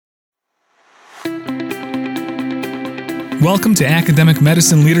Welcome to Academic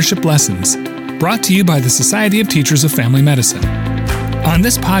Medicine Leadership Lessons, brought to you by the Society of Teachers of Family Medicine. On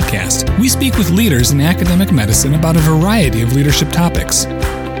this podcast, we speak with leaders in academic medicine about a variety of leadership topics.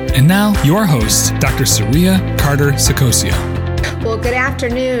 And now, your host, Dr. Saria Carter-Sicosio. Well, good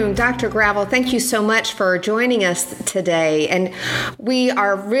afternoon, Dr. Gravel. Thank you so much for joining us today. And we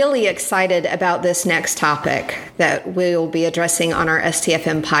are really excited about this next topic that we will be addressing on our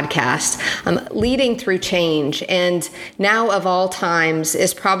STFM podcast, leading through change. And now of all times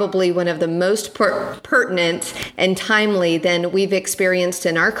is probably one of the most pertinent and timely than we've experienced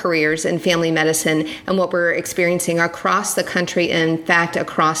in our careers in family medicine and what we're experiencing across the country, and in fact,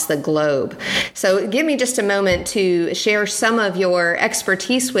 across the globe. So give me just a moment to share some of your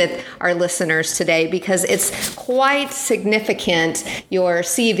expertise with our listeners today, because it's quite significant, your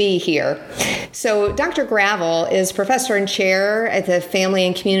CV here. So Dr. Gravel is professor and chair at the Family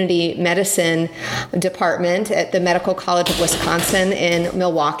and Community Medicine Department at the Medical College of Wisconsin in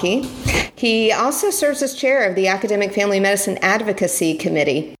Milwaukee. He also serves as chair of the Academic Family Medicine Advocacy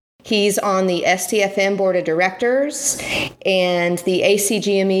Committee. He's on the STFM Board of Directors and the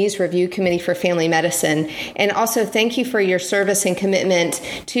ACGME's Review Committee for Family Medicine. And also thank you for your service and commitment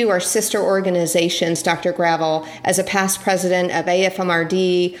to our sister organizations, Dr. Gravel, as a past president of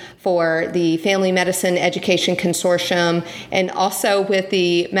AFMRD for the Family Medicine Education Consortium, and also with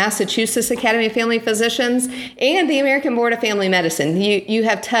the Massachusetts Academy of Family Physicians and the American Board of Family Medicine. You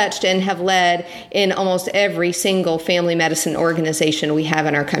have touched and have led in almost every single family medicine organization we have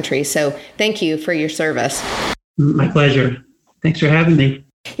in our country. So thank you for your service. My pleasure. Thanks for having me.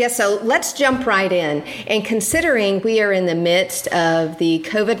 Yeah, so let's jump right in. And considering we are in the midst of the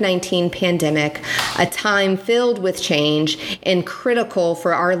COVID-19 pandemic, a time filled with change and critical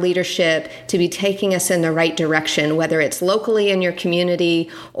for our leadership to be taking us in the right direction, whether it's locally in your community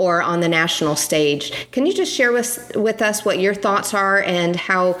or on the national stage. Can you just share with us what your thoughts are and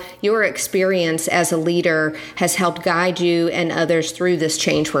how your experience as a leader has helped guide you and others through this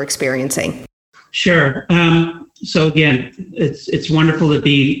change we're experiencing? Sure. So again, it's wonderful to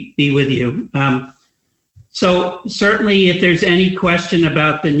be with you. So certainly, if there's any question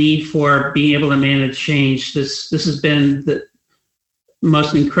about the need for being able to manage change, this has been the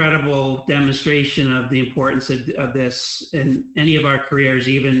most incredible demonstration of the importance of this in any of our careers,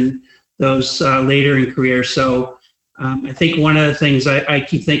 even those later in career. So I think one of the things I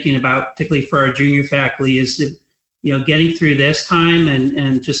keep thinking about, particularly for our junior faculty, is that, getting through this time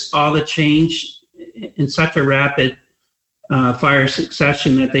and just all the change in such a rapid fire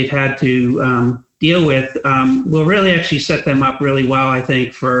succession that they've had to deal with will really actually set them up really well, I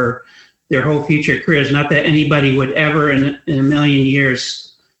think, for their whole future careers. Not that anybody would ever in a million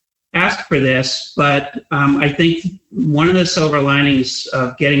years ask for this, but I think one of the silver linings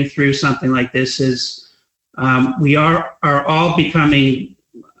of getting through something like this is we are all becoming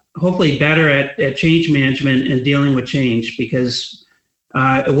hopefully better at change management and dealing with change, because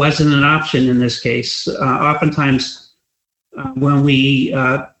it wasn't an option in this case. Oftentimes, when we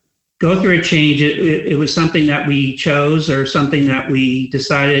go through a change, it was something that we chose or something that we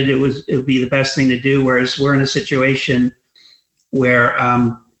decided it would be the best thing to do. Whereas we're in a situation where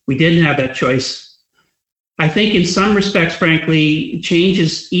we didn't have that choice. I think in some respects, frankly, change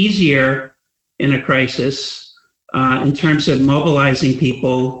is easier in a crisis in terms of mobilizing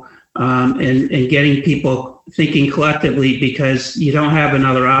people and getting people thinking collectively, because you don't have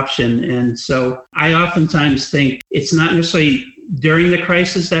another option. And so I oftentimes think it's not necessarily during the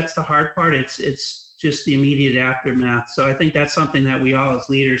crisis that's the hard part. It's just the immediate aftermath. So I think that's something that we all as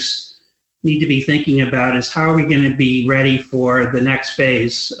leaders need to be thinking about, is how are we going to be ready for the next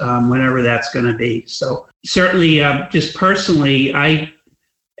phase, whenever that's going to be. So certainly, just personally, I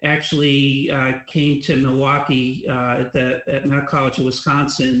actually came to Milwaukee at Medical College of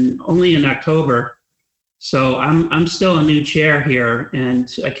Wisconsin only in October. So I'm still a new chair here,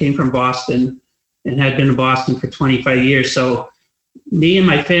 and I came from Boston and had been in Boston for 25 years. So me and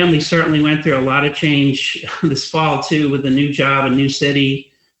my family certainly went through a lot of change this fall too, with a new job, a new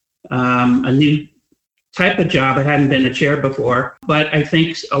city, a new type of job. I hadn't been a chair before, but I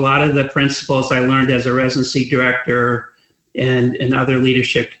think a lot of the principles I learned as a residency director and other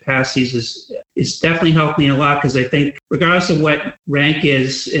leadership capacities is definitely helped me a lot, because I think regardless of what rank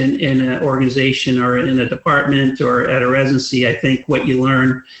is in an organization or in a department or at a residency, I think what you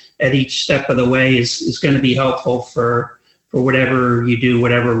learn at each step of the way is going to be helpful for whatever you do,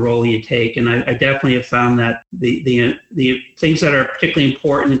 whatever role you take. And I definitely have found that the things that are particularly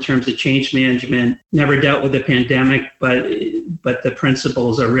important in terms of change management never dealt with the pandemic, but the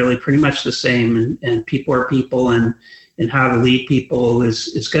principles are really pretty much the same, and people are people, and how to lead people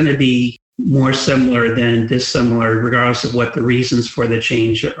is going to be more similar than dissimilar, regardless of what the reasons for the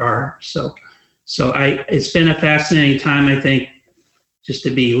change are. So it's been a fascinating time, I think, just to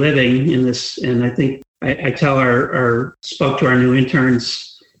be living in this. And I think I tell spoke to our new interns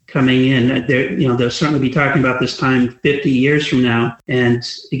coming in, they'll certainly be talking about this time 50 years from now. And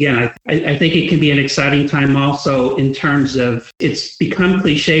again, I think it can be an exciting time also in terms of, it's become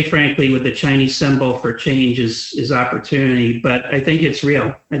cliche, frankly, with the Chinese symbol for change is opportunity, but I think it's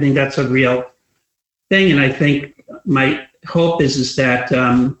real. I think that's a real thing. And I think my hope is that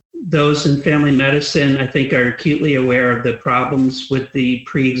those in family medicine, I think, are acutely aware of the problems with the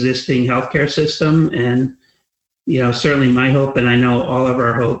pre-existing healthcare system. And certainly my hope, and I know all of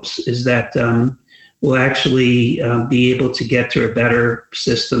our hopes, is that we'll actually be able to get to a better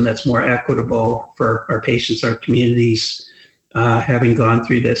system that's more equitable for our patients, our communities, having gone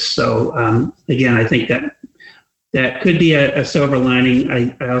through this. So again, I think that could be a silver lining.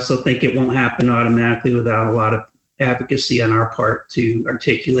 I also think it won't happen automatically without a lot of advocacy on our part to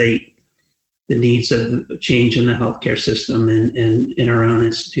articulate the needs of change in the healthcare system and in our own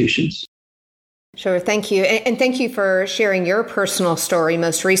institutions. Sure. Thank you. And thank you for sharing your personal story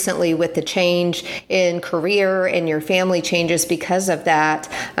most recently with the change in career and your family changes because of that.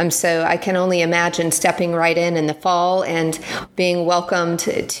 So I can only imagine stepping right in the fall and being welcomed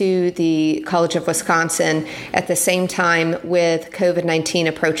to the College of Wisconsin at the same time with COVID-19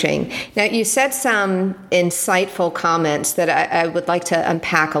 approaching. Now, you said some insightful comments that I would like to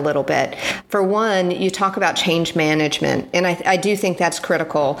unpack a little bit. For one, you talk about change management, and I do think that's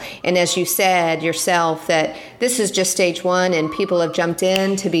critical. And as you said yourself, that this is just stage one and people have jumped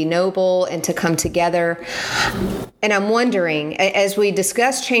in to be noble and to come together. And I'm wondering, as we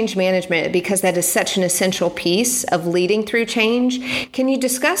discuss change management, because that is such an essential piece of leading through change, can you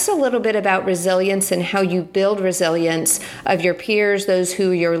discuss a little bit about resilience and how you build resilience of your peers, those who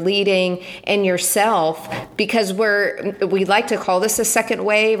you're leading, and yourself? Because we like to call this a second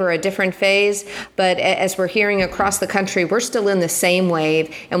wave or a different phase, but as we're hearing across the country, we're still in the same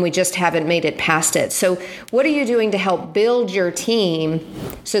wave and we just haven't made it past it. So what are you doing to help build your team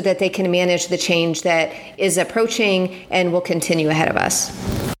so that they can manage the change that is approaching and will continue ahead of us?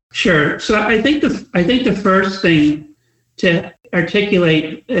 Sure. So I think the first thing to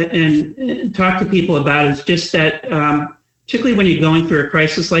articulate and talk to people about is just that, particularly when you're going through a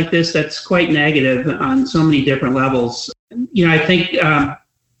crisis like this, that's quite negative on so many different levels. I think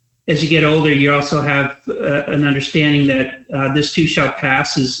as you get older, you also have an understanding that this too shall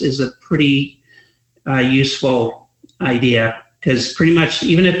pass is a pretty useful idea, because pretty much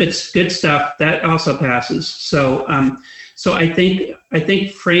even if it's good stuff, that also passes. So I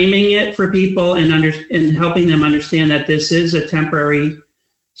think framing it for people and helping them understand that this is a temporary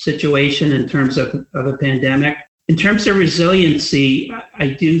situation in terms of a pandemic. In terms of resiliency, I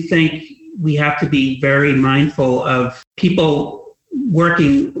do think we have to be very mindful of people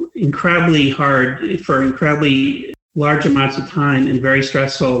working incredibly hard for incredibly large amounts of time in very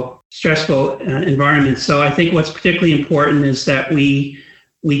stressful environments. So I think what's particularly important is that we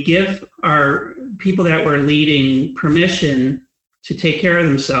give our people that we're leading permission to take care of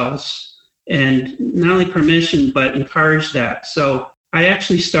themselves, and not only permission, but encourage that. So I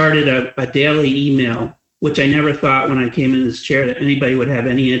actually started a daily email, which I never thought when I came in this chair that anybody would have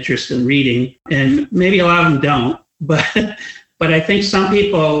any interest in reading. And maybe a lot of them don't, but I think some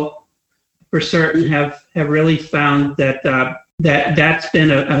people for certain have really found that that's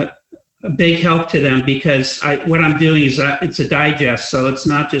been a big help to them, because what I'm doing is it's a digest. So it's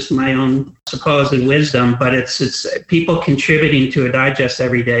not just my own supposed wisdom, but it's people contributing to a digest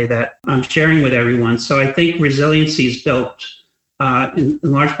every day that I'm sharing with everyone. So I think resiliency is built in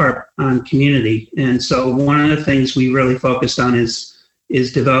large part on community. And so one of the things we really focused on is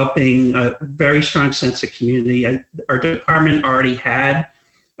developing a very strong sense of community. Our department already had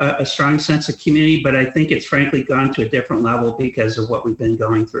a strong sense of community, but I think it's frankly gone to a different level because of what we've been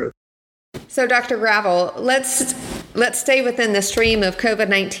going through. So, Dr. Gravel, let's stay within the stream of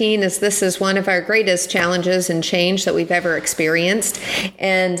COVID-19, as this is one of our greatest challenges and change that we've ever experienced.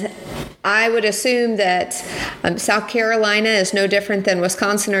 And I would assume that South Carolina is no different than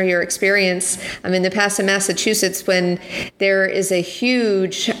Wisconsin or your experience in the past in Massachusetts, when there is a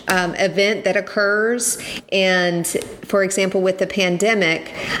huge event that occurs. And for example, with the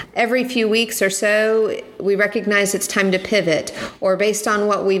pandemic, every few weeks or so, we recognize it's time to pivot, or based on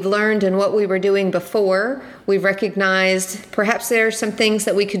what we've learned and what we were doing before, we've recognized perhaps there are some things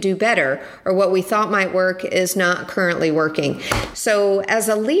that we could do better, or what we thought might work is not currently working. So as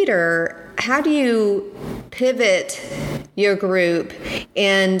a leader, how do you pivot your group?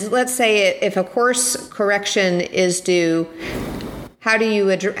 And let's say if a course correction is due, How do you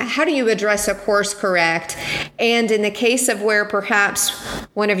address a course correct? And in the case of where perhaps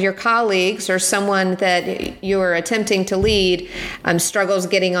one of your colleagues or someone that you're attempting to lead struggles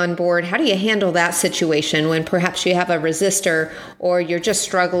getting on board, how do you handle that situation when perhaps you have a resistor or you're just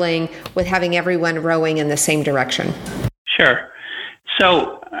struggling with having everyone rowing in the same direction? Sure.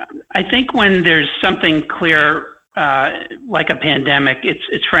 So I think when there's something clear, like a pandemic,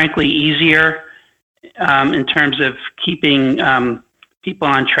 it's frankly easier in terms of keeping people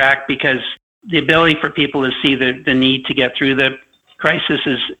on track, because the ability for people to see the need to get through the crisis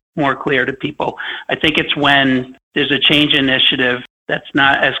is more clear to people. I think it's when there's a change initiative that's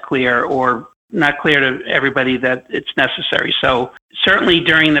not as clear, or not clear to everybody that it's necessary. So certainly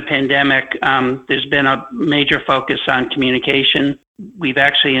during the pandemic, there's been a major focus on communication. We've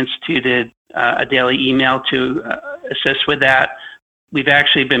actually instituted a daily email to assist with that. We've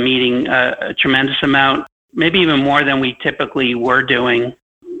actually been meeting a tremendous amount, maybe even more than we typically were doing,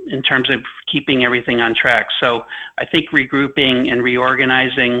 in terms of keeping everything on track. So I think regrouping and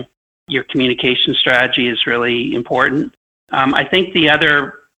reorganizing your communication strategy is really important. I think the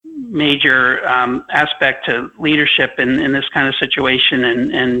other major aspect to leadership in this kind of situation,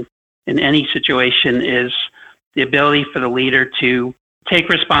 and in any situation, is the ability for the leader to take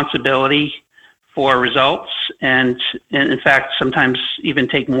responsibility for results, and in fact, sometimes even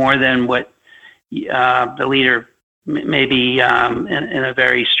take more than what the leader maybe in a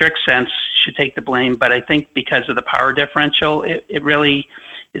very strict sense should take the blame. But I think because of the power differential, it really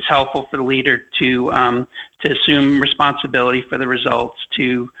is helpful for the leader to assume responsibility for the results,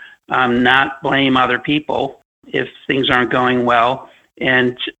 to not blame other people if things aren't going well,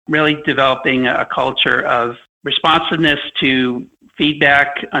 and really developing a culture of responsiveness to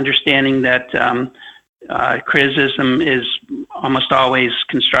feedback, understanding that criticism is almost always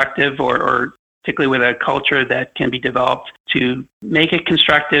constructive, or particularly with a culture that can be developed to make it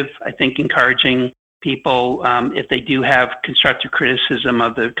constructive. I think encouraging people, if they do have constructive criticism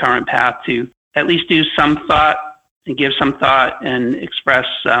of the current path, to at least do some thought and give some thought and express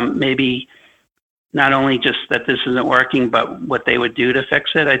maybe not only just that this isn't working, but what they would do to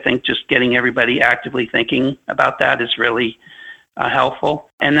fix it. I think just getting everybody actively thinking about that is really helpful.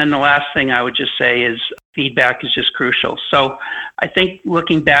 And then the last thing I would just say is feedback is just crucial. So I think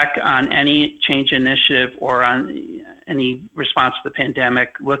looking back on any change initiative or on any response to the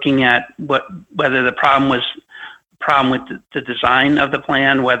pandemic, looking at whether the problem was a problem with the design of the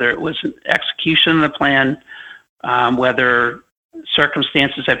plan, whether it was execution of the plan, whether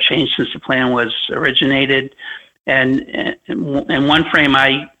circumstances have changed since the plan was originated. And one frame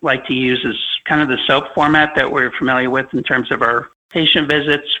I like to use is kind of the SOAP format that we're familiar with in terms of our patient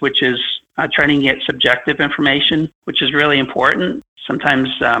visits, which is trying to get subjective information, which is really important. Sometimes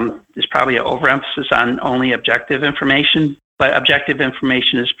there's probably an overemphasis on only objective information, but objective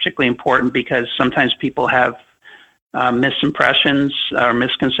information is particularly important because sometimes people have misimpressions or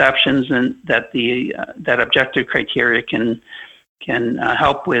misconceptions, and that that objective criteria can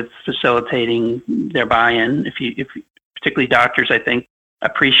help with facilitating their buy-in. If particularly doctors, I think,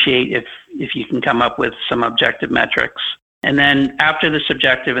 appreciate if you can come up with some objective metrics. And then after the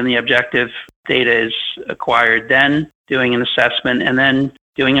subjective and the objective data is acquired, then doing an assessment and then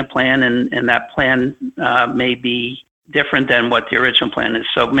doing a plan, and that plan may be different than what the original plan is.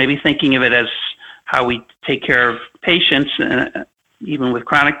 So maybe thinking of it as how we take care of patients, even with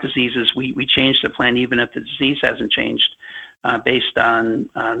chronic diseases, we change the plan even if the disease hasn't changed, based on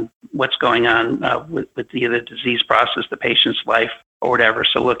what's going on with the disease process, the patient's life, or whatever.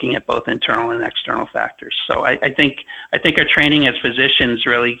 So looking at both internal and external factors. So I think our training as physicians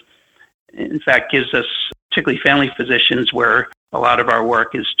really, in fact, gives us, particularly family physicians, where a lot of our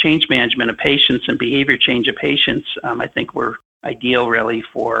work is change management of patients and behavior change of patients. I think we're ideal really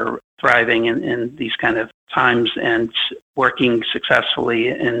for thriving in these kind of times and working successfully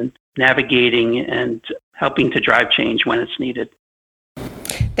in navigating and helping to drive change when it's needed.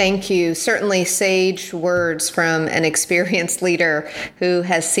 Thank you. Certainly sage words from an experienced leader who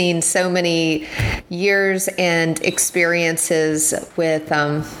has seen so many years and experiences with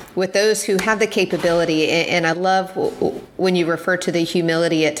those who have the capability. And I love when you refer to the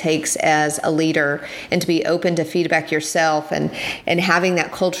humility it takes as a leader, and to be open to feedback yourself, and having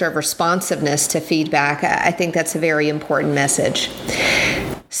that culture of responsiveness to feedback. I think that's a very important message.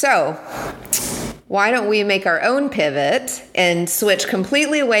 So, why don't we make our own pivot and switch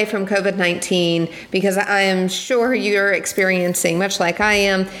completely away from COVID-19? Because I am sure you're experiencing, much like I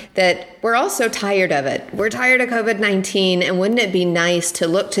am, that we're all so tired of it. We're tired of COVID-19, and wouldn't it be nice to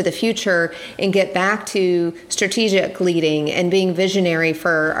look to the future and get back to strategic leading and being visionary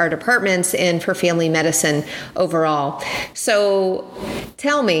for our departments and for family medicine overall? So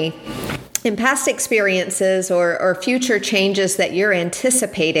tell me, in past experiences or future changes that you're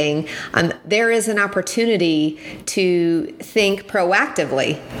anticipating, there is an opportunity to think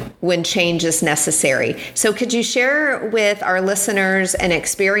proactively when change is necessary. So could you share with our listeners an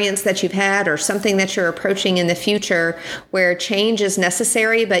experience that you've had or something that you're approaching in the future where change is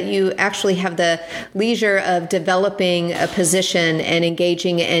necessary, but you actually have the leisure of developing a position and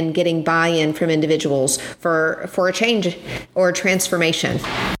engaging and getting buy-in from individuals for a change or transformation?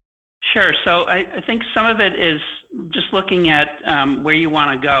 Sure. So I think some of it is just looking at where you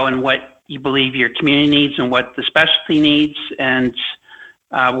want to go and what you believe your community needs and what the specialty needs and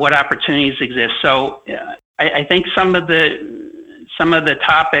what opportunities exist. So I think some of the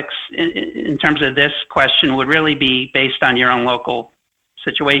topics in terms of this question would really be based on your own local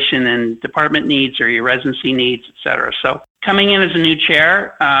situation and department needs or your residency needs, et cetera. So coming in as a new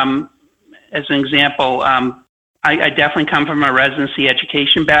chair, as an example, I definitely come from a residency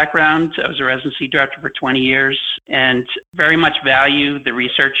education background. I was a residency director for 20 years and very much value the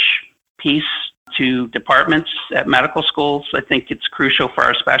research piece to departments at medical schools. I think it's crucial for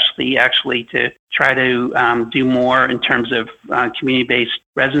our specialty actually to try to do more in terms of community-based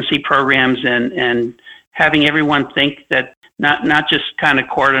residency programs and having everyone think that not just kind of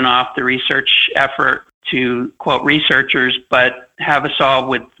cordon off the research effort to quote researchers, but have us all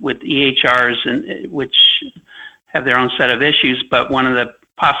with EHRs and which have their own set of issues, but one of the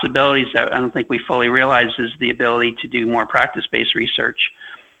possibilities that I don't think we fully realize is the ability to do more practice-based research.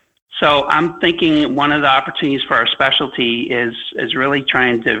 So I'm thinking one of the opportunities for our specialty is really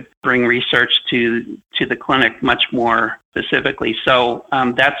trying to bring research to the clinic much more specifically. So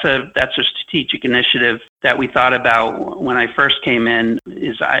that's a strategic initiative that we thought about when I first came in.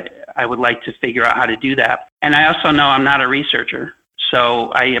 Is I would like to figure out how to do that, and I also know I'm not a researcher.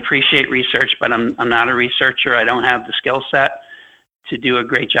 So I appreciate research, but I'm not a researcher. I don't have the skill set to do a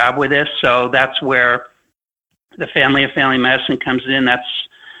great job with this. So that's where the family of family medicine comes in. That's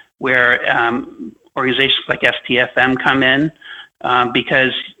where organizations like STFM come in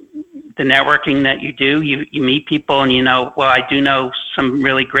because the networking that you do, you meet people and I do know some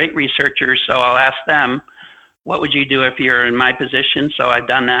really great researchers, so I'll ask them, what would you do if you're in my position? So I've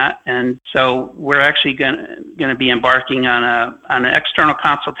done that. And so we're actually going to be embarking on an external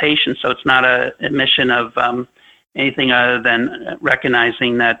consultation. So it's not a admission of anything other than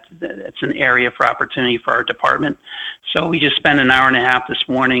recognizing that it's an area for opportunity for our department. So we just spent an hour and a half this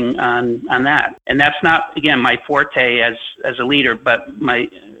morning on that. And that's not, again, my forte as a leader, but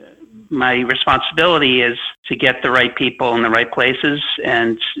my responsibility is to get the right people in the right places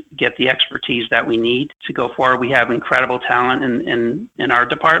and get the expertise that we need to go forward. We have incredible talent in our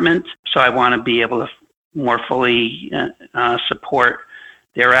department, so I want to be able to more fully support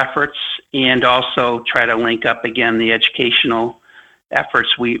their efforts and also try to link up again the educational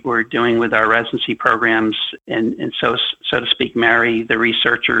efforts we're doing with our residency programs and so to speak, marry the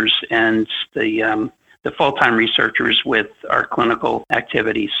researchers and the full-time researchers with our clinical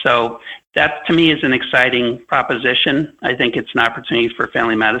activities. So that to me is an exciting proposition. I think it's an opportunity for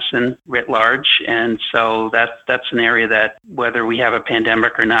family medicine writ large. And so that's an area that whether we have a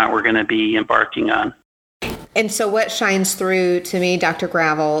pandemic or not, we're going to be embarking on. And so what shines through to me, Dr.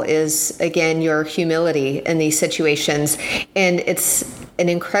 Gravel, is, again, your humility in these situations. And it's an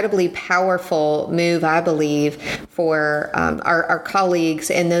incredibly powerful move, I believe, for our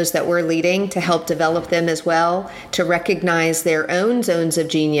colleagues and those that we're leading to help develop them as well, to recognize their own zones of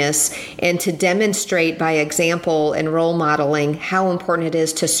genius and to demonstrate by example and role modeling how important it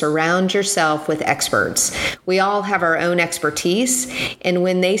is to surround yourself with experts. We all have our own expertise, and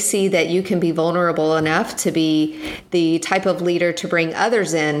when they see that you can be vulnerable enough to be the type of leader to bring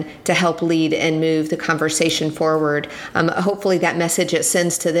others in to help lead and move the conversation forward, hopefully that message it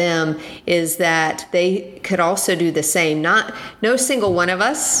sends to them is that they could also do the same. No single one of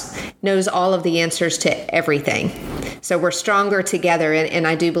us knows all of the answers to everything. So we're stronger together, and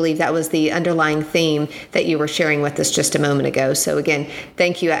I do believe that was the underlying theme that you were sharing with us just a moment ago. So again,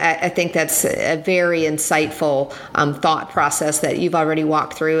 thank you. I think that's a very insightful thought process that you've already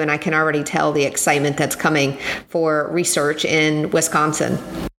walked through, and I can already tell the excitement that's coming for research in Wisconsin.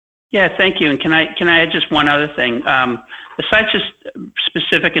 Yeah, thank you. And can I add just one other thing? Besides just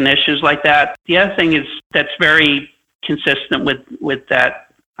specific initiatives like that, the other thing is that's very consistent with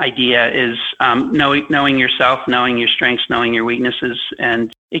that idea is knowing yourself, knowing your strengths, knowing your weaknesses.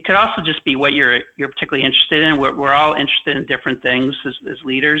 And it could also just be what you're particularly interested in. We're all interested in different things as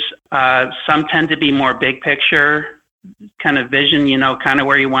leaders. Some tend to be more big picture kind of vision, kind of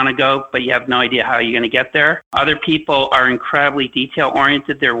where you want to go, but you have no idea how you're going to get there. Other people are incredibly detail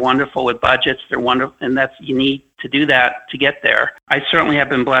oriented. They're wonderful with budgets. They're wonderful, and you need to do that to get there. I certainly have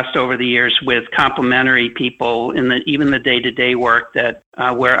been blessed over the years with complementary people in even the day-to-day work that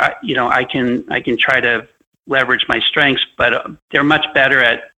where I can try to leverage my strengths, but they're much better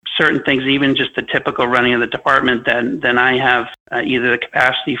at certain things, even just the typical running of the department, than I have either the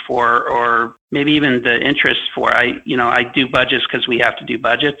capacity for or maybe even the interest for. I do budgets because we have to do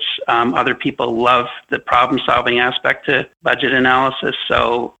budgets. Other people love the problem-solving aspect to budget analysis.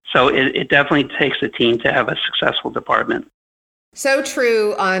 So it definitely takes a team to have a successful department. So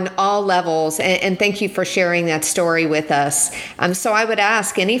true on all levels, and thank you for sharing that story with us. So I would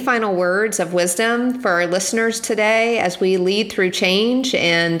ask, any final words of wisdom for our listeners today as we lead through change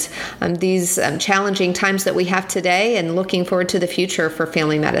and these challenging times that we have today, and looking forward to the future for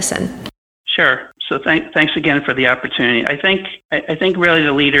family medicine? Sure. So thanks again for the opportunity. I think really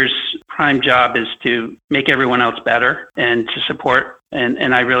the leader's prime job is to make everyone else better and to support.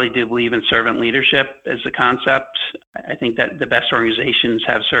 And I really do believe in servant leadership as a concept. I think that the best organizations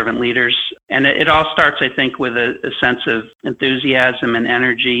have servant leaders. And it all starts, I think, with a sense of enthusiasm and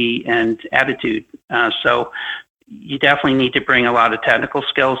energy and attitude. So you definitely need to bring a lot of technical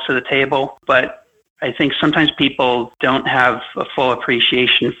skills to the table. But I think sometimes people don't have a full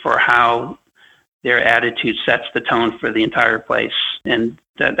appreciation for how their attitude sets the tone for the entire place. And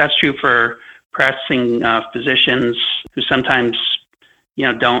that's true for practicing physicians who sometimes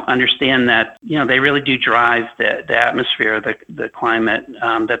don't understand that, they really do drive the atmosphere, the climate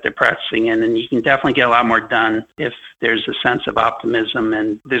that they're practicing in. And you can definitely get a lot more done if there's a sense of optimism,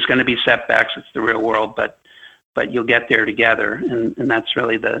 and there's going to be setbacks. It's the real world, but you'll get there together. And that's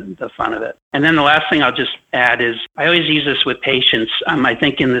really the fun of it. And then the last thing I'll just add is I always use this with patients. I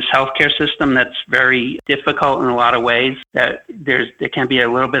think in this healthcare system that's very difficult in a lot of ways, that there can be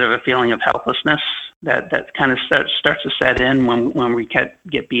a little bit of a feeling of helplessness that kind of starts to set in when we get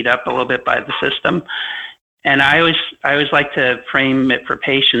beat up a little bit by the system. And I always like to frame it for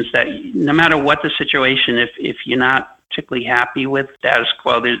patients that no matter what the situation, if you're not particularly happy with status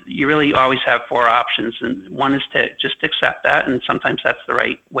quo, you really always have four options. And one is to just accept that, and sometimes that's the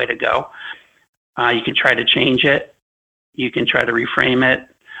right way to go. You can try to change it. You can try to reframe it,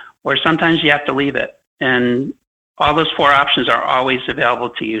 or sometimes you have to leave it. And all those four options are always available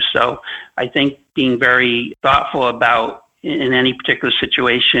to you. So I think being very thoughtful about, in any particular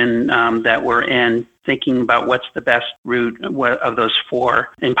situation that we're in, thinking about what's the best route of those four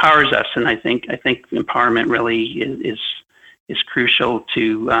empowers us. And I think empowerment really is crucial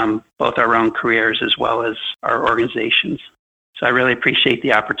to both our own careers as well as our organizations. So I really appreciate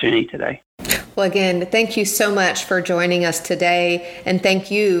the opportunity today. Well, again, thank you so much for joining us today, and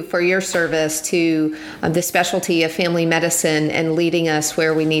thank you for your service to the specialty of family medicine and leading us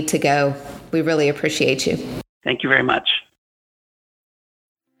where we need to go. We really appreciate you. Thank you very much.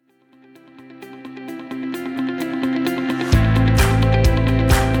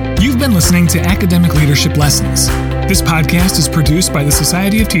 You've been listening to Academic Leadership Lessons. This podcast is produced by the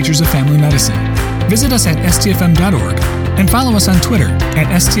Society of Teachers of Family Medicine. Visit us at stfm.org and follow us on Twitter at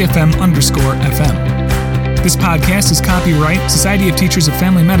STFM_FM. This podcast is copyright Society of Teachers of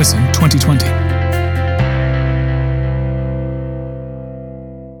Family Medicine 2020.